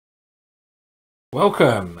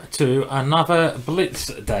Welcome to another Blitz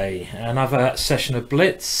day, another session of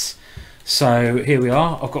Blitz. So here we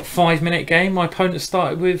are. I've got a 5-minute game. My opponent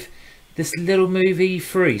started with this little move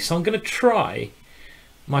E3, so I'm going to try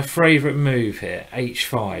my favourite move here,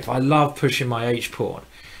 H5. I love pushing my H pawn,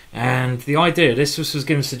 and the idea, this was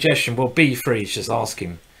given a suggestion, well, B3 is just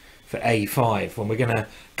asking for A5 when we're going to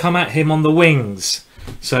come at him on the wings.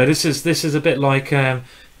 So this is a bit like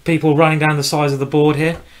people running down the sides of the board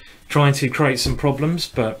here, trying to create some problems,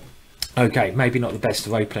 but okay, maybe not the best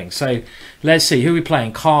of openings. So let's see who we're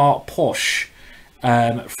playing. Car Posh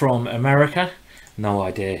from America. No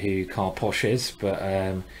idea who Car Posh is,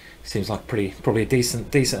 but seems like probably a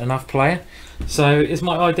decent enough player. So is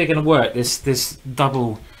my idea going to work? This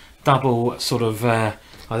double sort of I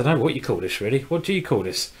don't know what you call this really. What do you call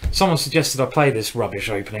this? Someone suggested I play this rubbish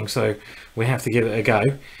opening, so we have to give it a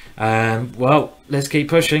go. Well, let's keep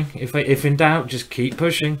pushing. If in doubt, just keep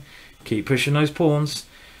pushing. Keep pushing those pawns.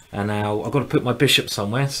 And now I've got to put my bishop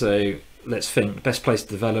somewhere, so let's think. Best place to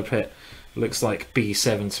develop it looks like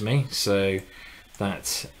B7 to me, so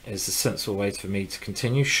that is the sensible way for me to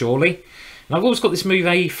continue, surely. And I've always got this move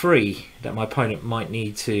A3 that my opponent might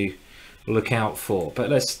need to look out for, but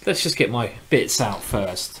let's just get my bits out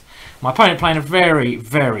first. My opponent playing a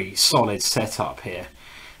very solid setup here.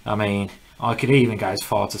 I mean, I could even go as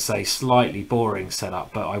far to say slightly boring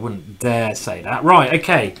setup, but I wouldn't dare say that. Right,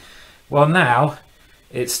 okay. Well, now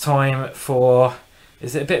it's time for...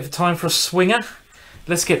 Is it a bit of time for a swinger?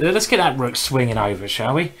 Let's get that rook swinging over,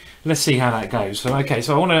 shall we? Let's see how that goes. So, okay,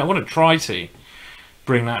 so I want to try to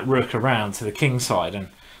bring that rook around to the king side and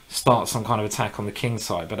start some kind of attack on the king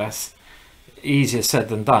side, but that's easier said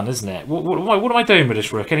than done, isn't it? What am I doing with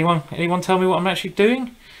this rook? Anyone tell me what I'm actually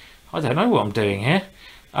doing? I don't know what I'm doing here.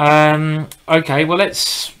 Okay, well,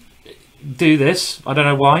 let's do this. I don't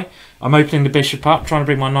know why. I'm opening the bishop up, trying to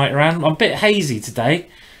bring my knight around. I'm a bit hazy today.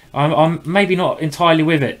 I'm maybe not entirely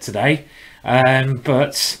with it today,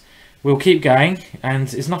 but we'll keep going.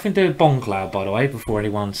 And it's nothing to do with bomb cloud, by the way, before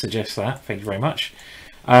anyone suggests that. Thank you very much.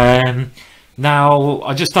 Now,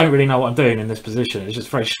 I just don't really know what I'm doing in this position. It's just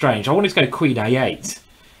very strange. I wanted to go queen A8.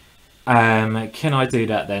 Can I do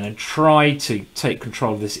that then and try to take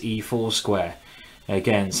control of this E4 square?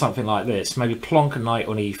 Again, something like this. Maybe plonk a knight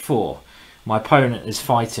on E4. My opponent is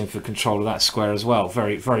fighting for control of that square as well,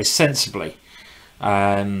 very sensibly,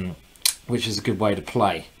 which is a good way to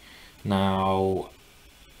play. Now,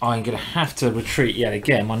 I'm going to have to retreat yet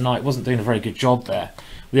again. My knight wasn't doing a very good job there.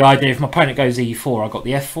 The idea, if my opponent goes E4, I've got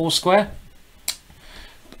the F4 square.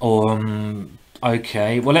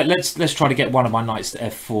 Okay, well, let's try to get one of my knights to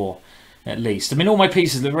F4 at least. I mean, all my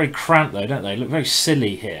pieces look very cramped though, don't they? Look very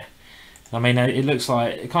silly here. I mean, it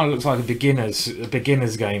kind of looks like a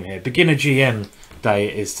beginner's game here. Beginner GM day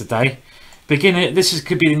it is today. Could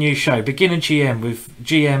be the new show. Beginner GM with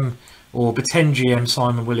GM or pretend GM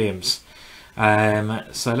Simon Williams.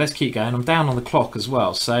 So let's keep going. I'm down on the clock as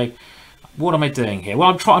well. So what am I doing here?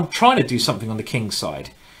 Well, I'm trying to do something on the king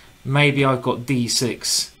side. Maybe I've got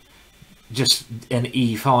D6, just an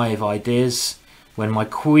E5 ideas when my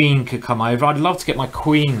queen could come over. I'd love to get my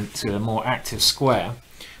queen to a more active square.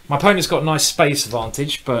 My opponent's got a nice space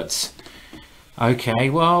advantage, but okay,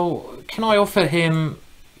 well, can I offer him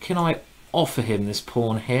this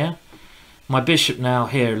pawn here? My bishop now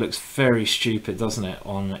here looks very stupid, doesn't it,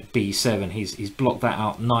 on B7. He's blocked that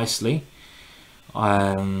out nicely.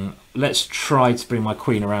 Let's try to bring my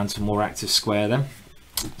queen around to a more active square then.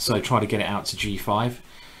 So try to get it out to G5,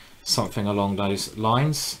 something along those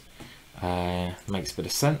lines. Makes a bit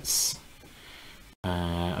of sense.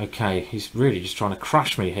 Okay, he's really just trying to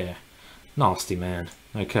crush me here. Nasty man.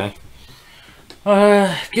 Okay.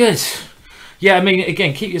 Good. Yeah, I mean,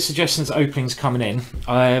 again, keep your suggestions, openings coming in.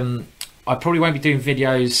 I probably won't be doing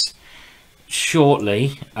videos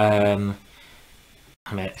shortly. I'm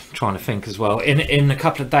trying to think as well. In a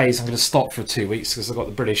couple of days, I'm going to stop for 2 weeks because I've got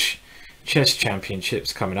the British Chess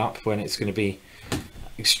Championships coming up, when it's going to be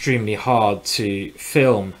extremely hard to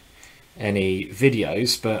film any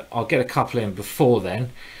videos, but I'll get a couple in before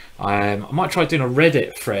then. I might try doing a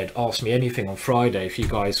Reddit thread, ask me anything, on Friday if you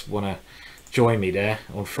guys want to join me there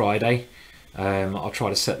on Friday. I'll try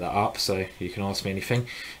to set that up so you can ask me anything.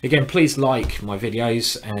 Again, please like my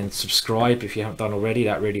videos and subscribe if you haven't done already.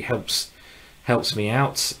 That really helps me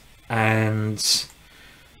out. And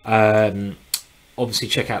obviously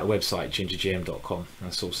check out the website GingerGM.com.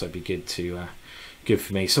 That's also be good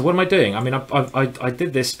for me. So what am I doing? I mean, I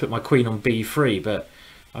did this, put my queen on B3, but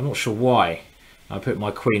I'm not sure why I put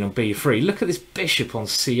my queen on B3. Look at this bishop on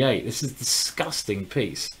C8. This is a disgusting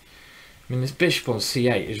piece. I mean, this bishop on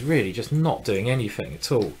C8 is really just not doing anything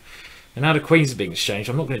at all. And now the queens are being exchanged.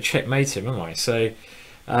 I'm not going to checkmate him, am I? So,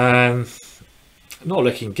 not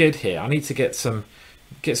looking good here. I need to get some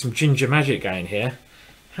ginger magic going here.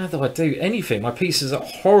 How do I do anything? My pieces are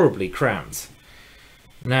horribly cramped.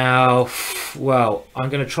 Now, well, I'm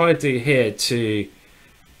going to try to do here to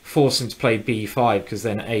force him to play b5 because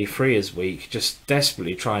then a3 is weak. Just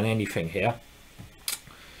desperately trying anything here.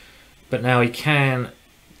 But now he can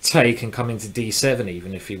take and come into d7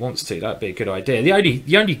 even if he wants to. That'd be a good idea.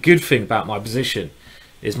 The only good thing about my position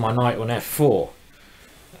is my knight on f4.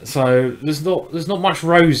 So there's not much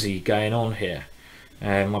rosy going on here.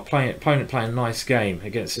 My opponent playing a nice game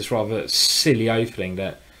against this rather silly opening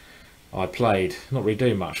that I played. Not really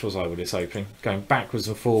doing much, was I, with this opening? Going backwards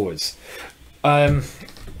and forwards.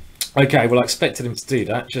 Okay, well, I expected him to do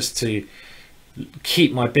that just to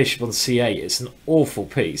keep my bishop on c8. It's an awful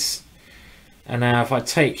piece. And now if I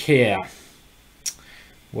take here,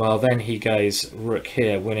 well, then he goes rook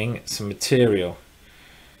here, winning some material.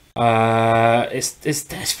 It's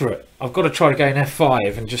desperate. I've got to try to go in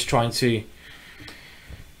f5 and just trying to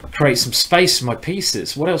create some space for my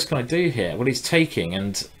pieces. What else can I do here? Well, he's taking,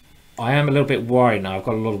 and I am a little bit worried now. I've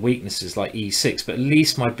got a lot of weaknesses like e6, but at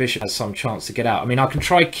least my bishop has some chance to get out. I mean, I can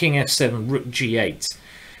try king f7, rook g8,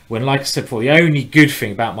 when, like I said before, the only good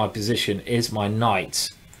thing about my position is my knight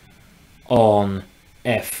on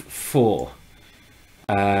f4.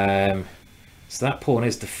 So that pawn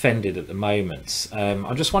is defended at the moment.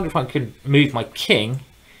 I just wonder if I could move my king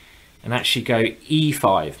and actually go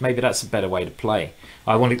e5. Maybe that's a better way to play.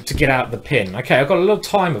 I wanted to get out the pin. Okay, I've got a little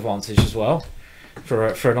time advantage as well for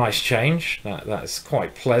a nice change. That's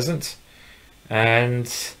quite pleasant. And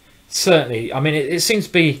certainly, I mean, it seems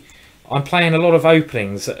to be, I'm playing a lot of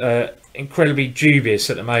openings that are incredibly dubious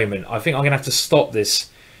at the moment. I think I'm going to have to stop this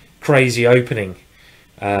crazy opening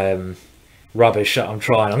rubbish that I'm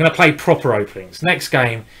trying. I'm going to play proper openings. Next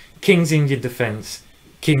game, King's Indian defense,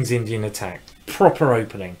 King's Indian attack. Proper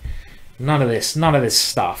opening. None of this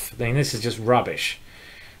stuff. I mean, this is just rubbish.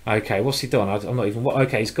 Okay, what's he done? I'm not even...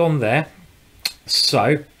 Okay, he's gone there.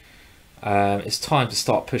 So, it's time to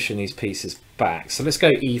start pushing these pieces back. So let's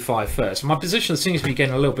go e5 first. My position seems to be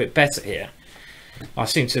getting a little bit better here. I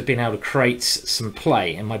seem to have been able to create some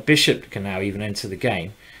play, and my bishop can now even enter the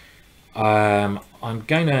game. I'm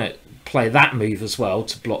going to play that move as well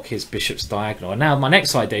to block his bishop's diagonal. And now my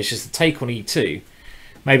next idea is just to take on e2.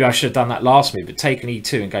 Maybe I should have done that last move, but take an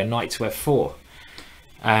e2 and go knight to f4.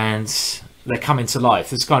 And they're coming to life.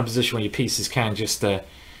 This is the kind of position where your pieces can just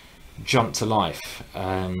jump to life.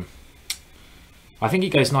 I think he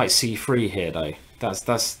goes knight c3 here, though. That's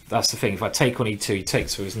the thing. If I take on e2, he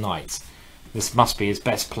takes with his knight. This must be his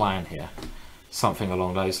best plan here. Something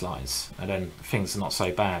along those lines. And then things are not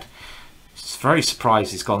so bad. Just very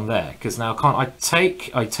surprised he's gone there, because now can't I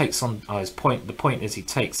take... Oh, he takes on his point. The point is he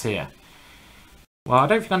takes here. Well, I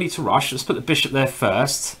don't think I need to rush. Let's put the bishop there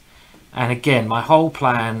first. And again, my whole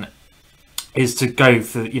plan is to go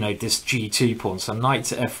for, you know, this g2 pawn. So knight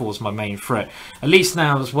to f4 is my main threat. At least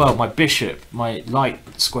now as well, my bishop, my light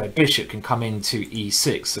square bishop can come into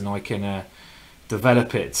e6 and I can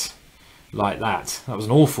develop it like that. That was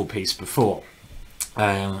an awful piece before.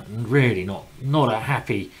 Really not a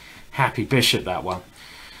happy bishop, that one.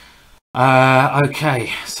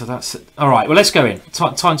 Okay, so that's it. All right, well, let's go in.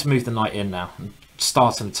 Time to move the knight in now and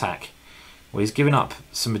start an attack. Well, he's giving up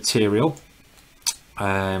some material.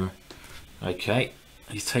 Okay,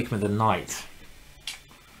 he's taken with the knight.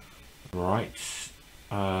 Right.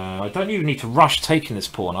 I don't even need to rush taking this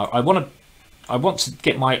pawn. I want to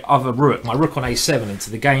get my other rook, my rook on a7, into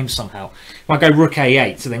the game somehow. If I go rook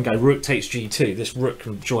a8 to then go rook takes g2, this rook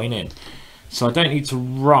can join in. So I don't need to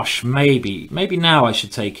rush. Maybe now I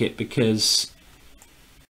should take it because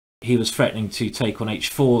he was threatening to take on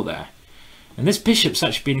h4 there. And this bishop's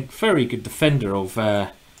actually been a very good defender of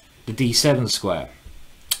the d7 square.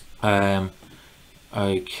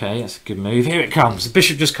 Okay, that's a good move. Here it comes. The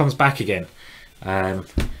bishop just comes back again.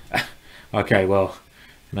 Okay, well,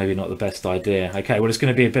 maybe not the best idea. Okay, well, it's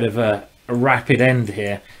going to be a bit of a rapid end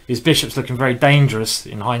here. His bishop's looking very dangerous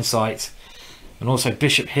in hindsight. And also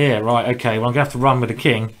bishop here. Right, okay, well, I'm going to have to run with the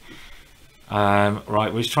king. Right,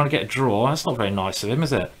 well, he's trying to get a draw. That's not very nice of him,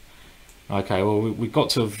 is it? Okay, well, we've got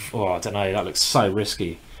to have... Oh, I don't know, that looks so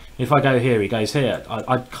risky. If I go here, he goes here.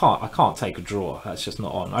 I can't take a draw. That's just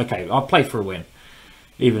not on. Okay, I'll play for a win.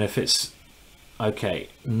 Even if it's... Okay,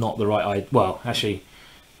 not the right idea. Well, actually,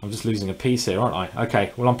 I'm just losing a piece here, aren't I?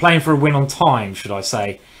 Okay, well, I'm playing for a win on time, should I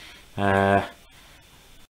say.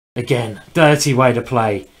 Again, dirty way to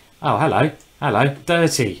play. Oh, hello. Hello.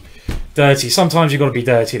 Dirty. Dirty. Sometimes you've got to be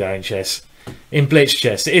dirty, though, in chess. In Blitz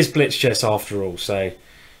chess. It is Blitz chess after all, so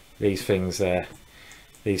these things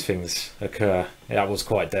these things occur. That was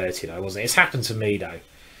quite dirty though, wasn't it? It's happened to me though.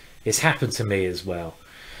 It's happened to me as well.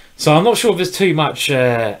 So I'm not sure if there's too much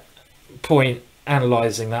point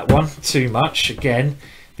analysing that one too much. Again,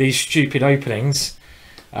 these stupid openings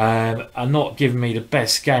are not giving me the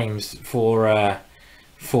best games for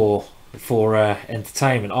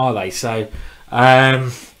entertainment, are they? So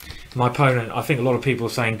my opponent, I think a lot of people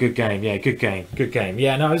are saying good game. Yeah, good game, good game.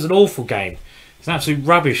 Yeah, no, it was an awful game. It's an absolute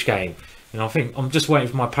rubbish game. And I think I'm just waiting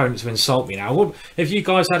for my opponent to insult me now. What, have you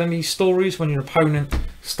guys had any stories when your opponent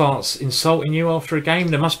starts insulting you after a game?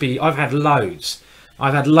 There must be. I've had loads.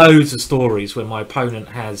 I've had loads of stories when my opponent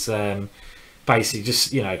has basically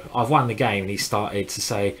just, you know, I've won the game and he started to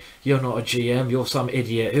say, you're not a GM, you're some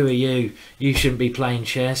idiot, who are you? You shouldn't be playing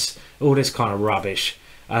chess. All this kind of rubbish.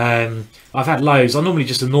 I've had loads. I normally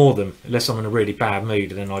just ignore them unless I'm in a really bad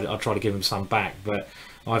mood, and then I try to give them some back. But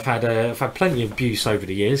I've had plenty of abuse over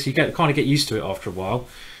the years. You kind of get used to it after a while.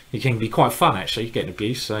 It can be quite fun actually getting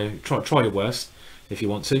abuse. So try your worst if you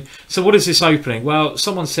want to. So what is this opening? Well,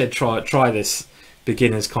 someone said try this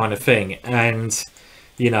beginners kind of thing, and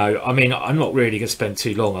you know, I mean, I'm not really going to spend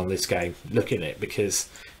too long on this game looking at it because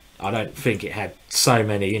I don't think it had so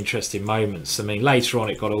many interesting moments. I mean, later on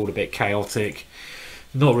it got all a bit chaotic.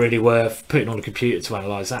 Not really worth putting on a computer to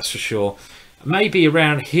analyse, that's for sure. Maybe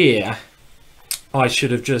around here I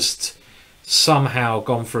should have just somehow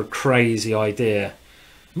gone for a crazy idea.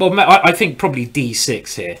 Well, I think probably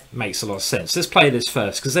d6 here makes a lot of sense. Let's play this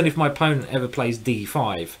first, because then if my opponent ever plays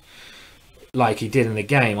d5 like he did in the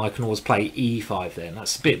game, I can always play e5 then.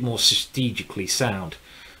 That's a bit more strategically sound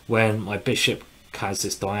when my bishop has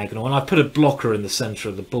this diagonal. And I put a blocker in the centre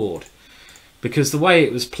of the board, because the way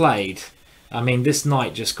it was played, I mean, this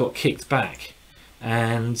knight just got kicked back.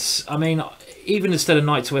 And I mean, even instead of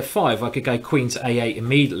knight to f5, I could go queen to a8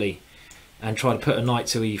 immediately and try to put a knight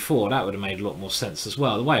to e4. That would have made a lot more sense as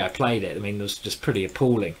well. The way I played it, I mean, it was just pretty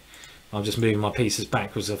appalling. I'm just moving my pieces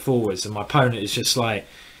backwards and forwards, and my opponent is just like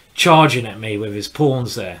charging at me with his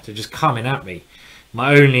pawns there. They're just coming at me.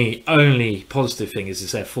 My only positive thing is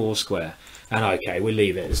this f4 square. And okay, we'll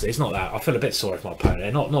leave it. It's not that. I feel a bit sorry for my opponent.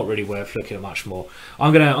 They're not really worth looking at much more.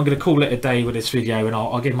 I'm gonna call it a day with this video, and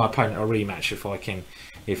I'll give my opponent a rematch if I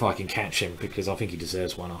can catch him, because I think he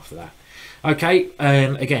deserves one after that. Okay.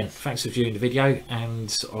 Again, thanks for viewing the video,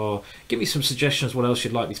 and give me some suggestions what else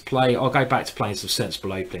you'd like me to play. I'll go back to playing some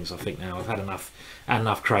sensible openings. I think now I've had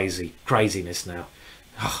enough craziness now.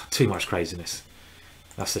 Oh, too much craziness.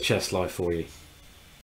 That's the chess life for you.